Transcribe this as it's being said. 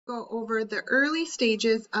go over the early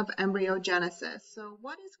stages of embryogenesis. So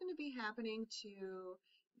what is going to be happening to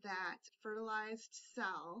that fertilized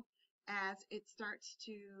cell as it starts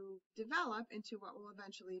to develop into what will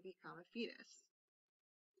eventually become a fetus?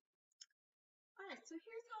 All right, so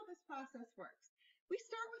here's how this process works. We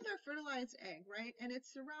start with our fertilized egg, right? And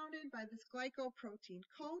it's surrounded by this glycoprotein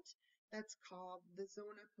coat that's called the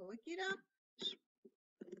zona pellicida.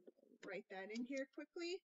 Write that in here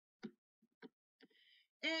quickly.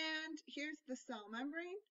 And here's the cell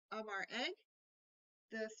membrane of our egg.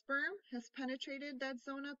 The sperm has penetrated that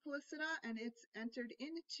zona pellicida and it's entered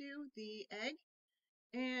into the egg.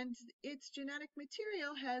 And its genetic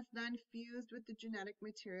material has then fused with the genetic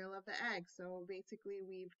material of the egg. So basically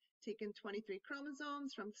we've taken 23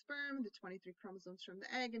 chromosomes from the sperm, the 23 chromosomes from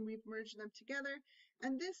the egg, and we've merged them together.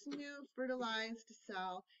 And this new fertilized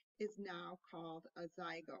cell is now called a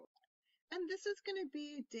zygote. And this is going to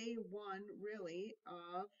be day one, really,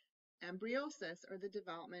 of embryosis, or the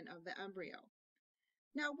development of the embryo.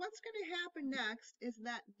 Now, what's going to happen next is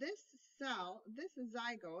that this cell, this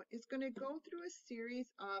zygote, is going to go through a series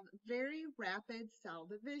of very rapid cell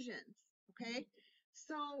divisions, okay?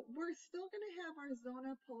 So we're still going to have our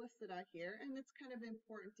zona pellicida here, and it's kind of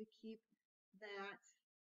important to keep that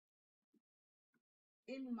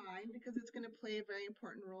in mind because it's going to play a very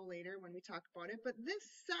important role later when we talk about it. But this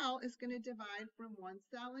cell is going to divide from one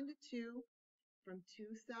cell into two, from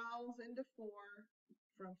two cells into four,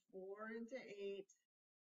 from four into eight,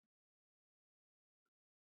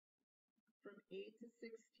 from 8 to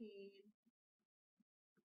 16,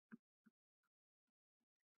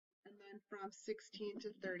 and then from 16 to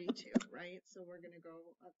 32, right? So we're going to go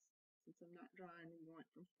up, since I'm not drawing, we went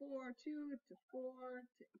from 4 to 4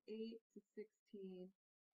 to 8 to 16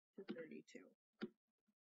 to 32.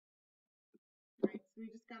 Right, so we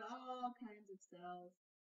just got all kinds of cells.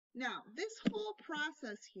 Now, this whole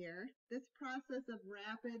process here, this process of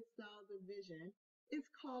rapid cell division, is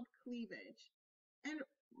called cleavage. And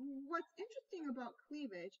what's interesting about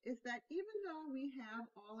cleavage is that even though we have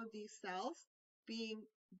all of these cells being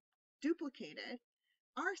duplicated,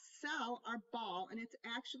 our cell, our ball, and it's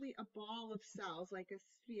actually a ball of cells, like a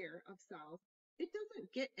sphere of cells, it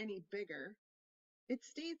doesn't get any bigger. It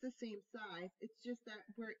stays the same size. It's just that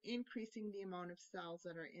we're increasing the amount of cells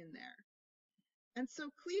that are in there. And so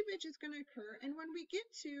cleavage is going to occur, and when we get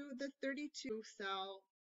to the 32 cell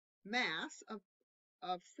mass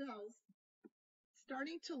of cells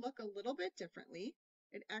starting to look a little bit differently,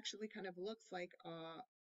 it actually kind of looks like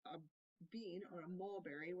a bean or a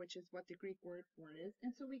mulberry, which is what the Greek word for it is,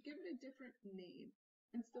 and so we give it a different name.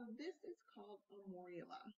 And so this is called a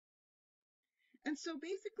morula. And so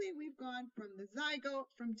basically we've gone from the zygote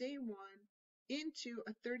from day one into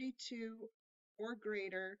a 32 or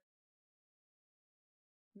greater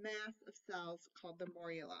mass of cells called the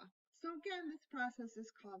morula. So again, this process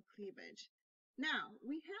is called cleavage. Now,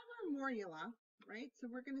 we have our morula, right? So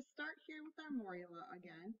we're going to start here with our morula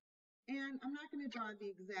again. And I'm not going to draw the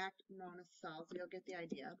exact amount of cells, you'll get the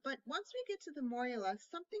idea. But once we get to the morula,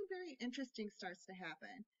 something very interesting starts to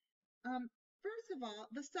happen. First of all,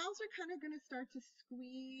 the cells are kind of going to start to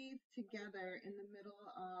squeeze together in the middle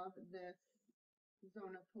of this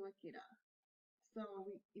zona pellicida. So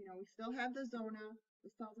we still have the zona.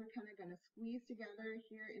 The cells are kind of going to squeeze together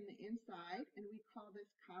here in the inside, and we call this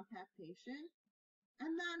compactation.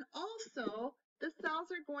 And then also, the cells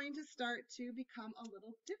are going to start to become a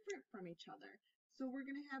little different from each other. So we're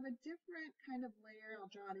going to have a different kind of layer. I'll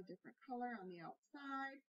draw it a different color on the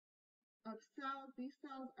outside of cells. These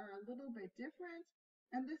cells are a little bit different,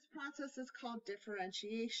 and this process is called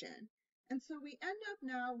differentiation. And so we end up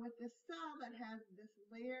now with this cell that has this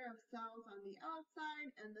layer of cells on the outside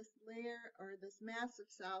and this layer or this mass of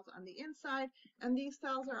cells on the inside, and these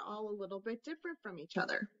cells are all a little bit different from each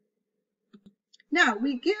other. Now,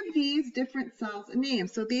 we give these different cells a name.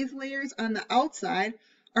 So these layers on the outside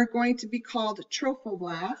are going to be called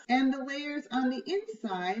trophoblasts, and the layers on the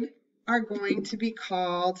inside are going to be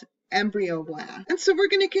called embryoblast. And so we're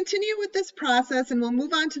going to continue with this process, and we'll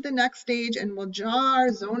move on to the next stage, and we'll draw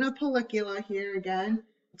our zona pellicula here again.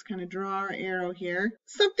 Let's kind of draw our arrow here.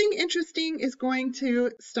 Something interesting is going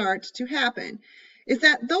to start to happen, is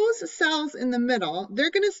that those cells in the middle,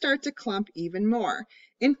 they're going to start to clump even more.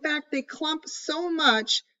 In fact, they clump so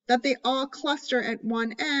much that they all cluster at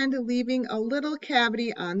one end, leaving a little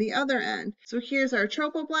cavity on the other end. So here's our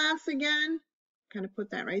trophoblasts again. Kind of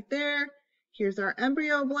put that right there. Here's our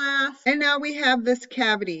embryoblast. And now we have this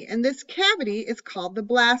cavity, and this cavity is called the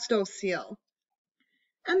blastocele.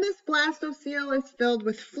 And this blastocele is filled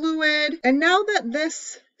with fluid. And now that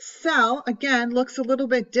this cell, again, looks a little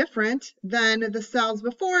bit different than the cells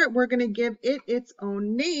before it. We're going to give it its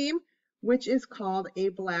own name, which is called a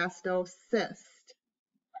blastocyst.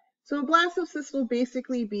 So a blastocyst will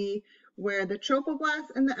basically be where the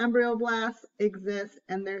trophoblast and the embryoblast exist,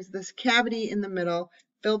 and there's this cavity in the middle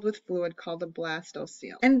filled with fluid called a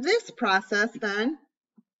blastocele. And this process then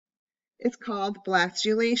is called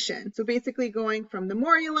blastulation. So basically going from the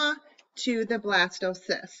morula to the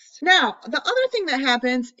blastocyst. Now, the other thing that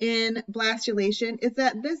happens in blastulation is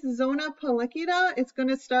that this zona pellicida is going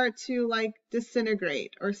to start to like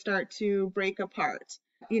disintegrate or start to break apart.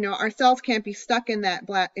 You know, our cells can't be stuck in that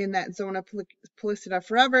zona pellicida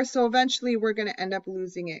forever, so eventually we're going to end up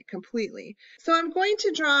losing it completely. So I'm going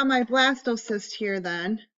to draw my blastocyst here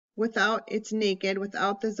then, it's naked,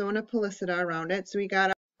 without the zona pellicida around it. So we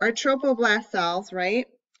got our trophoblast cells, right?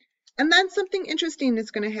 And then something interesting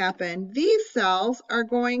is going to happen. These cells are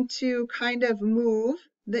going to kind of move,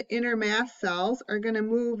 the inner mass cells are going to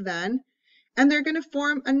move then, and they're going to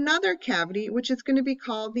form another cavity, which is going to be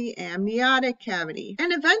called the amniotic cavity.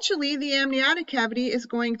 And eventually the amniotic cavity is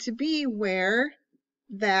going to be where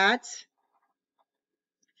that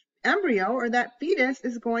embryo or that fetus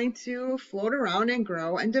is going to float around and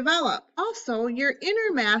grow and develop. Also, your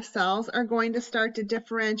inner mast cells are going to start to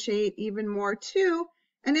differentiate even more too,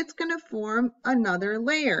 and it's going to form another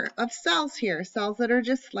layer of cells here, cells that are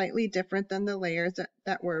just slightly different than the layers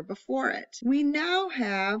that were before it. We now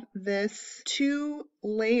have this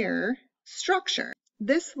two-layer structure.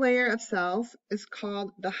 This layer of cells is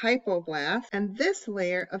called the hypoblast, and this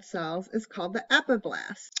layer of cells is called the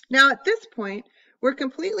epiblast. Now, at this point, we're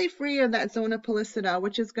completely free of that zona pellicida,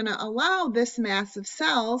 which is going to allow this mass of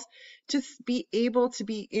cells to be able to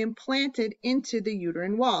be implanted into the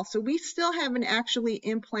uterine wall. So we still haven't actually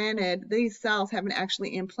these cells haven't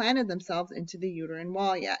actually implanted themselves into the uterine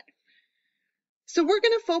wall yet. So we're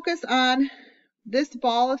going to focus on this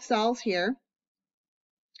ball of cells here.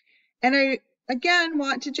 And I, again,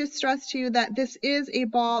 want to just stress to you that this is a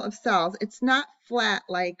ball of cells. It's not flat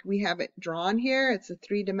like we have it drawn here. It's a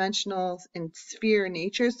three-dimensional and sphere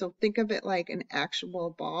nature. So think of it like an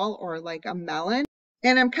actual ball or like a melon.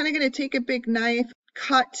 And I'm kind of going to take a big knife,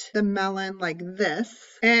 cut the melon like this,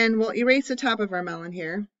 and we'll erase the top of our melon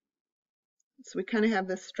here. So we kind of have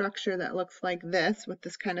this structure that looks like this with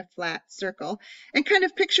this kind of flat circle, and kind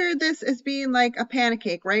of picture this as being like a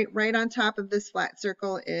pancake, right? Right on top of this flat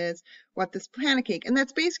circle is what this pancake, and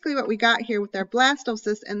that's basically what we got here with our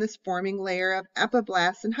blastocyst and this forming layer of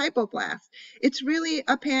epiblast and hypoblast. It's really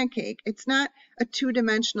a pancake. It's not a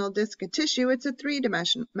two-dimensional disc of tissue, it's a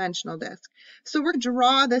three-dimensional disc. So we're going to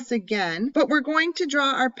draw this again, but we're going to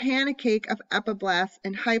draw our pancake of epiblast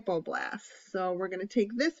and hypoblast. So we're going to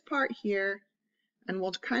take this part here, and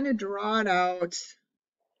we'll kind of draw it out.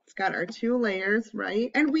 It's got our two layers,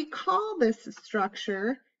 right? And we call this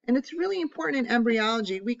structure, and it's really important in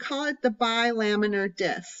embryology, we call it the bilaminar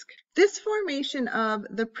disc. This formation of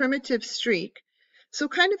the primitive streak, so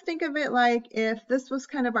kind of think of it like if this was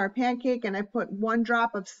kind of our pancake and I put one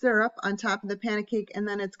drop of syrup on top of the pancake and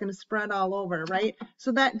then it's going to spread all over, right?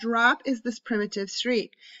 So that drop is this primitive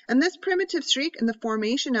streak. And this primitive streak and the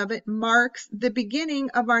formation of it marks the beginning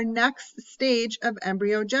of our next stage of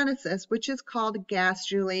embryogenesis, which is called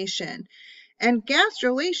gastrulation. And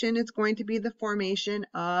gastrulation is going to be the formation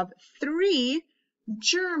of 3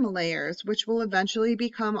 germ layers, which will eventually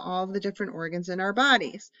become all of the different organs in our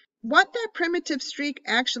bodies. What that primitive streak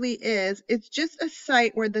actually is, it's just a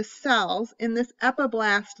site where the cells in this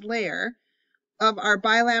epiblast layer of our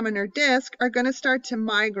bilaminar disc are going to start to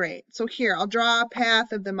migrate. So here, I'll draw a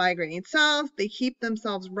path of the migrating cells. They heap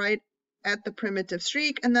themselves right at the primitive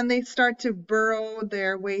streak, and then they start to burrow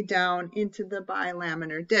their way down into the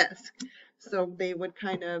bilaminar disc. So they would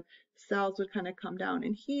cells would kind of come down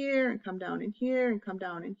in here, and come down in here, and come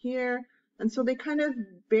down in here. And so they kind of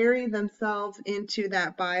bury themselves into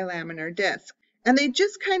that bilaminar disc. And they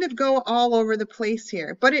just kind of go all over the place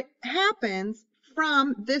here. But it happens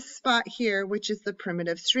from this spot here, which is the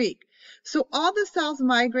primitive streak. So all the cells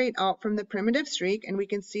migrate out from the primitive streak, and we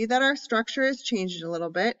can see that our structure has changed a little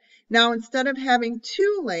bit. Now, instead of having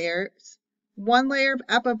 2 layers, 1 layer of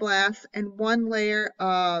epiblast and 1 layer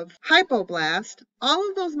of hypoblast, all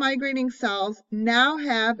of those migrating cells now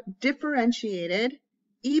have differentiated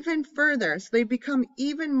even further. So they become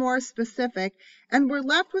even more specific, and we're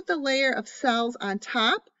left with a layer of cells on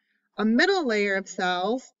top, a middle layer of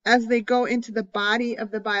cells as they go into the body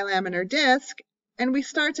of the bilaminar disc, and we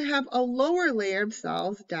start to have a lower layer of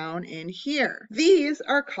cells down in here. These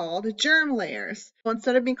are called germ layers. So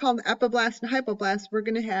instead of being called epiblast and hypoblast, we're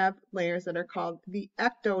going to have layers that are called the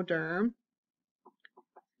ectoderm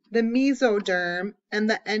the mesoderm, and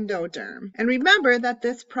the endoderm. And remember that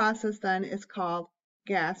this process then is called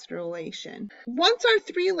gastrulation. Once our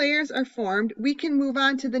 3 layers are formed, we can move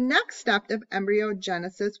on to the next step of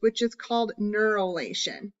embryogenesis, which is called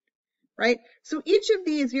neurulation. Right? So each of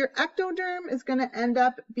these, your ectoderm is going to end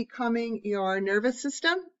up becoming your nervous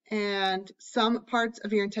system and some parts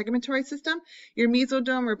of your integumentary system. Your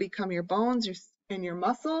mesoderm will become your bones and your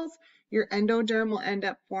muscles. Your endoderm will end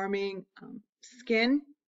up forming skin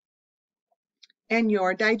and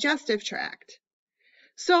your digestive tract.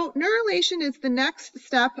 So neurulation is the next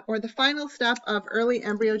step or the final step of early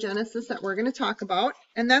embryogenesis that we're going to talk about,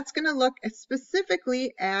 and that's going to look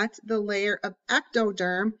specifically at the layer of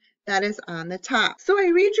ectoderm that is on the top. So I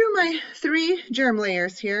redrew my 3 germ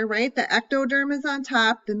layers here, right? The ectoderm is on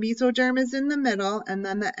top, the mesoderm is in the middle, and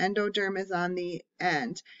then the endoderm is on the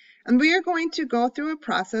end. And we are going to go through a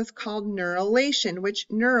process called neurulation, which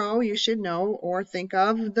neuro, you should know or think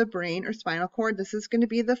of the brain or spinal cord. This is going to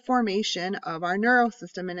be the formation of our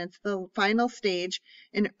neurosystem, and it's the final stage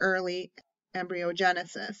in early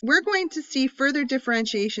embryogenesis. We're going to see further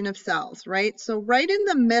differentiation of cells, right? So right in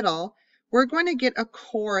the middle, we're going to get a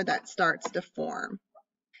core that starts to form.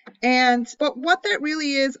 But what that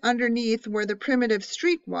really is underneath where the primitive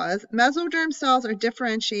streak was, mesoderm cells are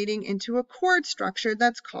differentiating into a cord structure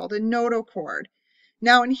that's called a notochord.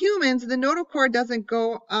 Now in humans, the notochord doesn't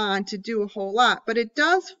go on to do a whole lot, but it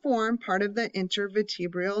does form part of the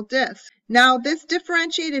intervertebral disc. Now this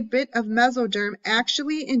differentiated bit of mesoderm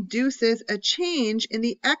actually induces a change in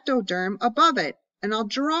the ectoderm above it. And I'll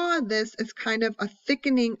draw this as kind of a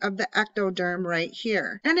thickening of the ectoderm right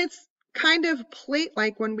here. And it's kind of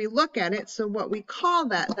plate-like when we look at it, so what we call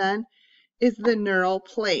that then is the neural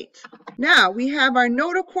plate. Now we have our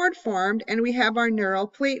notochord formed and we have our neural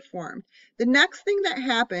plate formed. The next thing that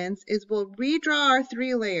happens is we'll redraw our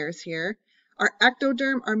 3 layers here, our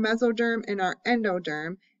ectoderm, our mesoderm, and our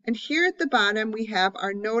endoderm. And here at the bottom, we have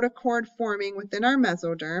our notochord forming within our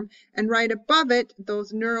mesoderm, and right above it,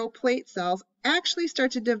 those neural plate cells actually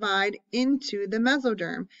start to divide into the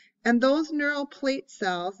mesoderm. And those neural plate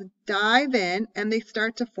cells dive in and they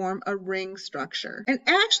start to form a ring structure. And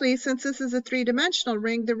actually, since this is a 3-dimensional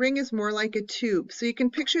ring, the ring is more like a tube. So you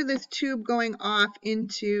can picture this tube going off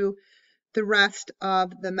into the rest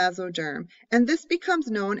of the mesoderm. And this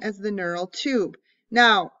becomes known as the neural tube.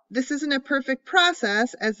 Now, this isn't a perfect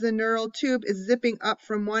process as the neural tube is zipping up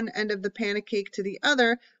from one end of the pancake to the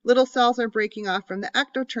other. Little cells are breaking off from the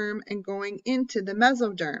ectoderm and going into the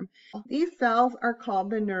mesoderm. These cells are called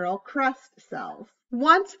the neural crest cells.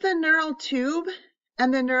 Once the neural tube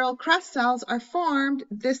and the neural crest cells are formed,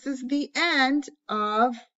 this is the end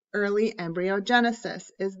of early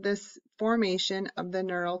embryogenesis, is this formation of the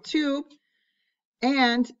neural tube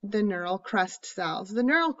and the neural crest cells. The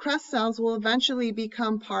neural crest cells will eventually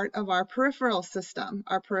become part of our peripheral system,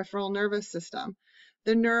 our peripheral nervous system.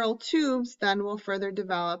 The neural tubes then will further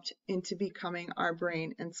develop into becoming our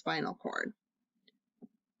brain and spinal cord.